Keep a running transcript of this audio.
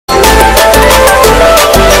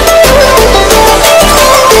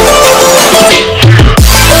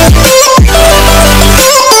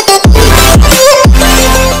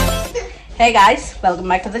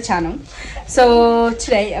welcome back to the channel. So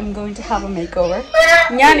today I'm going to have a makeover.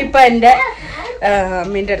 ഞാനിപ്പോ എൻ്റെ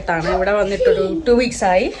അമ്മേൻ്റെ അടുത്താണ് ഇവിടെ വന്നിട്ടൊരു 2 weeks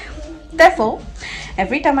ആയി. Therefore,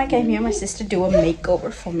 every time I came here, my sister do a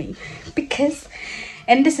makeover for me because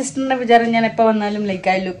എൻ്റെ സിസ്റ്ററിൻ്റെ വിചാരം ഞാൻ എപ്പോൾ വന്നാലും like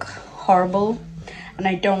I look horrible and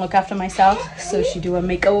I don't look after myself, so she do a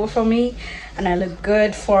makeover for me and I look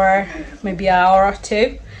good for maybe an hour or two,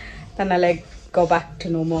 then I like go back to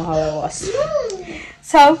normal how I was.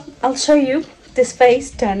 So I'll show you this face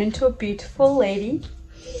turn into a beautiful lady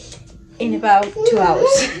in about 2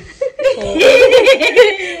 hours.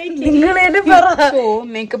 നിങ്ങൾ എന്നെ പറ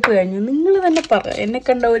makeup കഴിഞ്ഞു നിങ്ങൾ തന്നെ പറ എന്നെ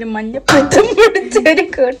കണ്ട ഒരു മഞ്ഞപ്പത്തും പൊടിച്ചൊരു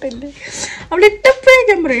കേട്ടില്ല അവിടെ ഇട്ടപ്പോഴേ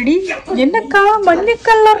ഞാൻ റെഡി എന്നെ മഞ്ഞ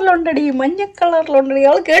കളറിലുണ്ടടി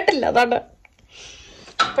അവൾ കേട്ടില്ല അതാണ്.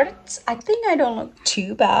 But it's, I think I don't look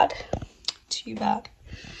too bad.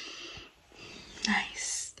 Nice.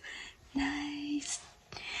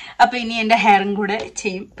 അപ്പോൾ ഇനി എൻ്റെ ഹെയറും കൂടെ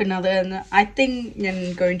ചെയ്യും. പിന്നെ അത് ഐ തിങ്ക് ഞാൻ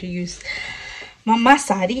ഗോയിങ് ടു യൂസ് മമ്മ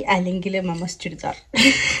സാരി അല്ലെങ്കിൽ മമ്മസ് ചുരിദാർ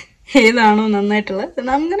ഏതാണോ നന്നായിട്ടുള്ളത്.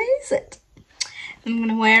 I'm gonna use it. I'm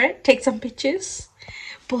gonna wear it, take some pictures,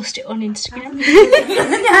 post it on Instagram.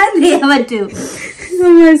 ഞാൻ ചെയ്യാൻ പറ്റും.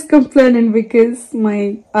 Mama is complaining because my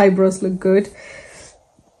eyebrows look good.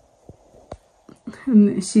 And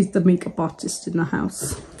she's the makeup artist in the house.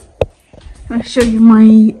 I'll show you my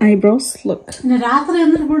eyebrows. Look.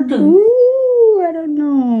 Ooh, I don't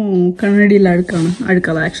know. Kannadi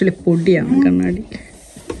adukala actually podiyana kannadi.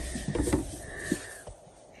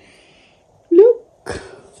 Look.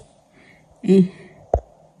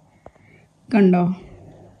 Kando.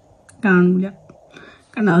 Kanula.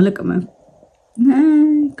 Kanala kama.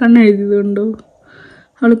 Kannadi idundo.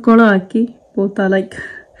 Avalu kola aaki potha like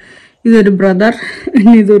idoru brother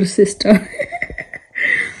and idoru sister.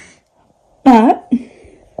 But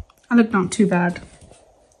I look not too bad.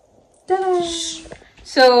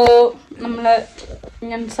 So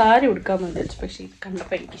ഞാൻ സാരി ഉടുക്കാന്ന് വിചാരിച്ചു. പക്ഷേ ഇത്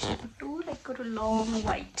കണ്ടപ്പോൾ എനിക്ക് ഇഷ്ടപ്പെട്ടു. Like ഒരു long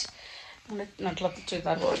white നട്ടിലത്തെ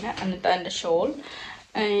churidar പോലെ എന്നിട്ട് അതിൻ്റെ ഷോൾ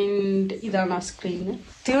ആൻഡ് ഇതാണ് ആ സ്ക്രീന്.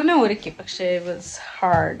 തിരുവനെ ഒരുക്കി പക്ഷേ it was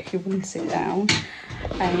hard. He wouldn't sit down.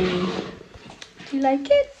 And you like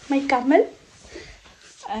it? My kamal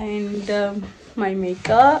and my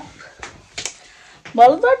makeup.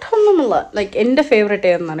 വലുതായിട്ടൊന്നുമില്ല. Like എൻ്റെ favourite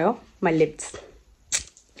ഏതെന്നറിയോ my lips.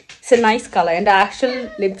 It's A nice colour. എൻ്റെ ആക്ച്വൽ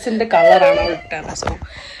ലിപ്സിൻ്റെ കളറാണ് അവൾ ഇട്ടത്. So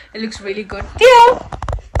it looks really good.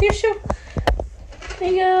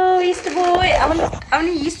 Easter boy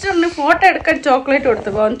അവന് ഈസ്റ്ററിന് photo എടുക്കാൻ chocolate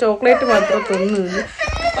കൊടുത്തപ്പോൾ അവൻ chocolate മാത്രം തിന്നു.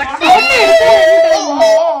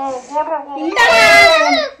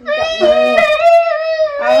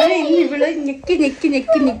 അവനെ ഇന്ന് ഇവിടെ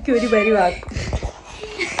ഞെക്കി ഒരു പരിവാക്കും.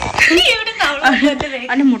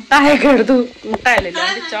 അവന് മുട്ടായൊക്കെ എടുത്തു. മുട്ടായല്ലോ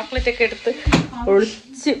അവൻ്റെ ചോക്ലേറ്റ് ഒക്കെ എടുത്ത്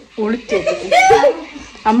ഒളിച്ചു.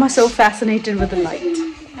 അമ്മ സോ ഫാസിനേറ്റഡ് വിത്ത് ലൈറ്റ്.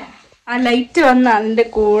 ആ ലൈറ്റ് വന്ന അതിൻ്റെ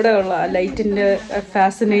കൂടെ ഉള്ള ആ ലൈറ്റിൻ്റെ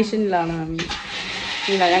ഫാസിനേഷനിലാണ് മമ്മി.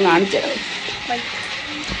 ഇല്ല ഞാൻ കാണിച്ചത്.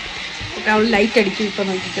 അവൾ ലൈറ്റ് അടിക്കും. ഇപ്പം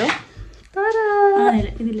നോക്കിക്കോ.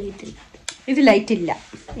 ഇത് ലൈറ്റ് ഇല്ല.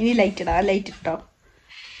 ഇനി ലൈറ്റ് ഇടാം. ആ ലൈറ്റ് ഇട്ടോ.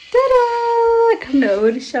 കണ്ടോ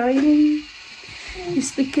ഒരു ഷൈനിങ്.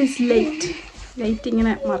 ഇറ്റ്സ് ബിക്കോസ് ലൈറ്റ്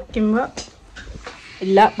ഇങ്ങനെ മറിക്കുമ്പോൾ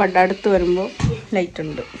ഇല്ല. ബട്ട് അടുത്ത് വരുമ്പോൾ ലൈറ്റ്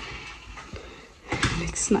ഉണ്ട്.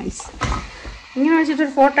 It's nice. ഇങ്ങനെ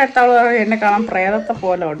വെച്ചിട്ടൊരു ഫോട്ടോ എടുത്താൽ എന്നെ കാണാൻ പ്രേതത്തെ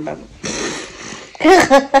പോലെ ഉണ്ടെന്ന്.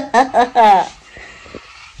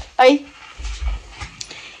 ഐ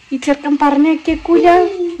ഈ ചെറുക്കൻ പറഞ്ഞേക്കൂല.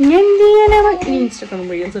 ഞാൻ എന്ത് ചെയ്യാനാണ് ഇനി ഇൻസ്റ്റാഗ്രാം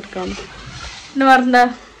റീൽസ് എടുക്കാം എന്ന് പറഞ്ഞാ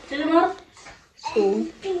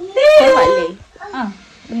അല്ലേ. ആ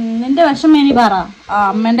നിന്റെ വിഷമം ഇനി പറ. ആ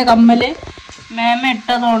അമ്മേന്റെ കമ്മല് മേമ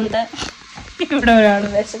ഇട്ടതുകൊണ്ട് ഇവിടെ ഒരാള്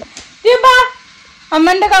വിഷമം.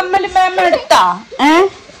 അമ്മേന്റെ കമ്മല് മേമ എടുത്താ?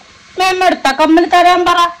 മേമ എടുത്താ? കമ്മല് തരാൻ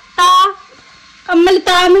പറ. താ കമ്മല്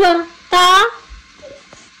താന്ന് പറ. താ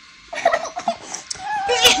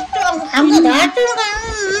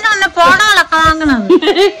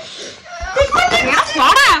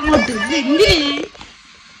അങ്ങോട്ട് എന്തിന്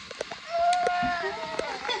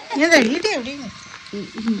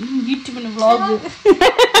യൂട്യൂബിന് വ്ളോഗ്.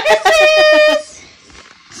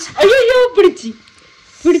 അയ്യോ പിടിച്ച്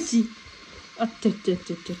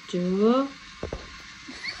അച്ചോ.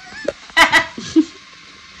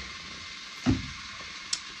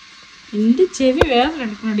 എന്റെ ചെവി വേദന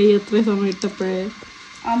എടുക്കണടി എത്ര സമയം ഇട്ടപ്പോഴേ.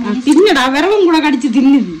 തിന്നടാ വിരവും കൂടെ കടിച്ച്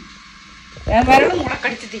തിന്നത്. വിരവും കൂടെ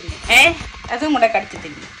കടിച്ച് തിന്നു. അതും കൂടെ കടിച്ച്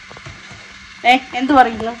തിന്നു. എന്ത്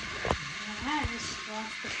പറയുന്നു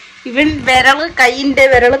ഇവൻ? വിരള് കൈയിൻ്റെ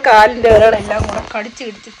വിരള് കാലിൻ്റെ വിരളെല്ലാം കൂടെ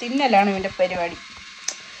കടിച്ച് തിന്നലാണ് ഇവൻ്റെ പരിപാടി.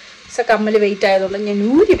 സോ കമ്മൽ വെയിറ്റ് ആയതുകൊണ്ട് ഞാൻ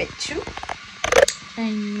ഊരി വെച്ചു.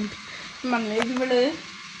 ഇവള്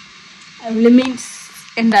മീൻസ്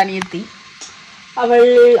എൻ്റെ അനിയത്തി.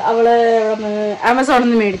 അവള് ആമസോണിൽ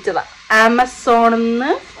നിന്ന് മേടിച്ചതാ. ആമസോണിൽ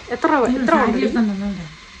നിന്ന് എത്ര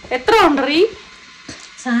ഉണ്ടറി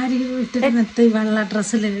സാരി ഇട്ടിട്ട് വെള്ള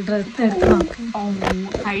ഡ്രസ്സിൽ എടുത്ത് നോക്ക്.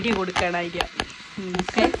 ഐഡിയ കൊടുക്കാണ് ഐഡിയ.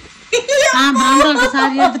 ആ ബ്രൗൺ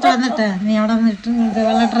സാരി എടുത്തിട്ട് വന്നിട്ട് നീ അവിടെ വന്നിട്ട്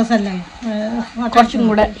വെള്ള ഡ്രസ്സല്ലേ കുറച്ചും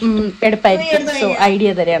കൂടെ എടുപ്പായിരിക്കും. സോ ഐഡിയ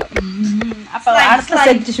തരാണ്. അപ്പൊ അടുത്ത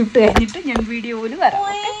സെറ്റ് ഷൂട്ട് കഴിഞ്ഞിട്ട് ഞാൻ വീഡിയോയിൽ വരാം.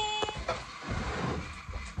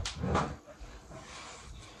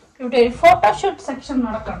 ഇവിടെ ഒരു ഫോട്ടോഷൂട്ട് സെക്ഷൻ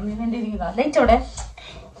നടക്കണം. ലൈറ്റ് അവിടെ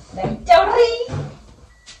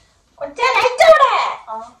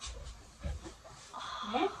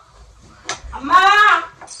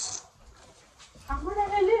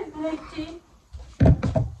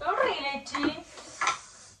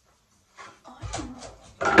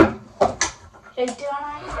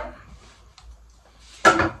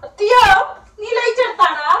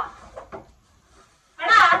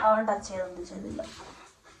ചെയ്തില്ല.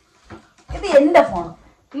 ഇത് എന്റെ ഫോൺ.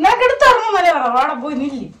 നിങ്ങൾക്ക് എടുത്തിറങ്ങുന്നല്ലേ പറ. അവിടെ പോയി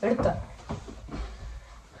നില്ലി എടുത്ത.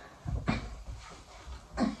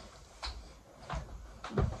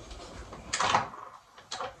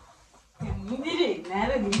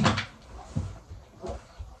 നേരെ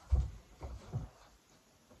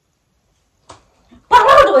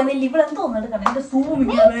പറഞ്ഞോട്ട് പോയി നില്ലി. ഇവിടെ എന്തോ എടുക്കണം. എന്റെ സൂം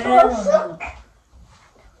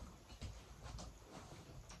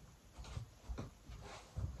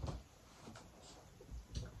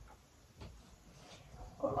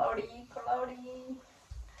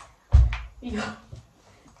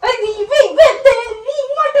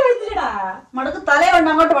മടക്ക് തലയുണ്ട്.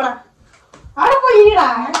 അങ്ങോട്ട് വേണം. അവിടെ പോയിടാ.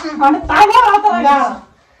 തല മാത്രം.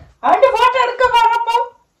 അവന്റെ ഫോട്ടോ എടുക്കാൻ പറഞ്ഞപ്പോ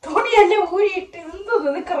തുണിയെല്ലാം ഊരിയിട്ട് എന്തോ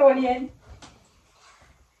നിക്കറ പണിയാൻ.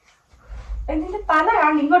 എന്നിന്റെ തല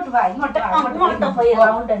കാണും. ഇങ്ങോട്ട് വാ. ഇങ്ങോട്ട് പോയി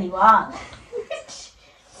റൗണ്ടണി വാ.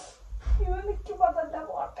 ഇവനിക്കുമ്പോ തന്നെ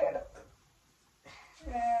ഫോട്ടോ എടുത്ത്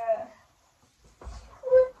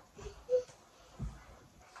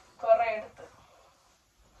കൊറേ എടുത്ത്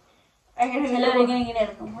ഇങ്ങനെ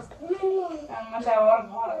എടുക്കും. നല്ല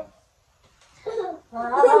ഓർമ്മ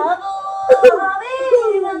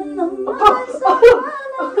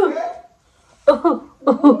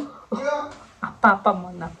അപ്പാപ്പൻ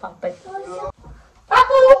വന്ന അപ്പാപ്പൻ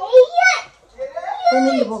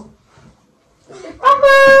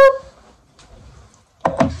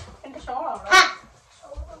എന്റെ ഷോളാണ്.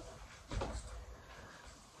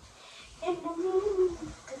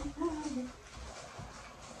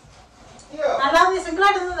 അല്ലാതെ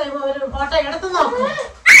സിംഗിളായിട്ട് ഒരു ഫോട്ടോ എടുത്ത് നോക്കും.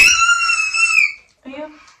 അയ്യോ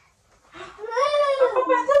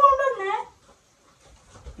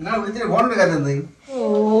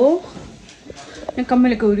ഞാൻ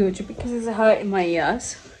കമ്മലൊക്കെ ഊരി വെച്ചു. Because it's heart my years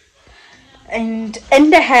and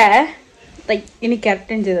എൻ്റെ ഹെയർ ലൈക്ക് എനിക്ക്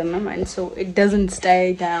അറ്റൻ ചെയ്ത് തരണം. And so it doesn't stay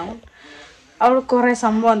down. അവൾ കുറേ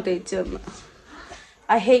സംഭവം തേച്ച് തന്നു.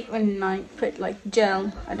 I hate when I put like gel.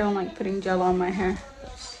 I don't like putting gel on my hair.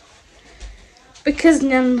 Because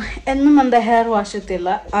ഞാൻ എന്നും എന്താ ഹെയർ വാഷ് ചെയ്തില്ല.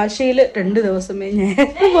 ആഴ്ചയിൽ 2 ദിവസമേ ഞാൻ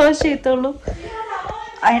ഹെയർ വാഷ് ചെയ്തുള്ളൂ.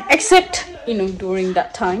 Except during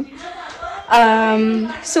that time.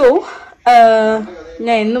 So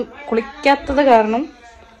ഞാൻ എന്നും കുളിക്കാത്തത് കാരണം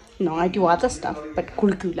I do other stuff but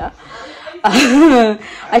കുളിക്കൂല.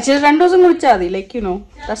 ആഴ്ചയിൽ 2 ദിവസം കുളിച്ചാൽ മതി. Like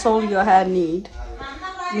that's all your hair need.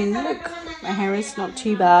 I mean look, my hair is not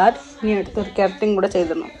too bad. ഇനി അടുത്തൊരു കെരട്ടിങ് കൂടെ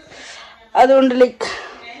ചെയ്തിരുന്നു. അതുകൊണ്ട് ലൈക്ക്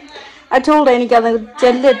I told എനിക്കത്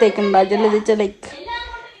ജെല്ല് തേക്കണ്ട. ജെല്ല് തേച്ചാൽ ലൈക്ക്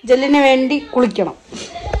ജെല്ലിന് വേണ്ടി കുളിക്കണം.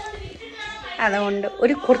 അതുകൊണ്ട്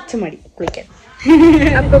കുറച്ച് മടി കുളിക്കാൻ.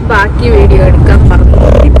 അപ്പൊ ബാക്കി വീഡിയോ എടുക്കാൻ പറഞ്ഞു.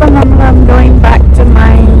 ഇപ്പൊ നമ്മൾ going back to my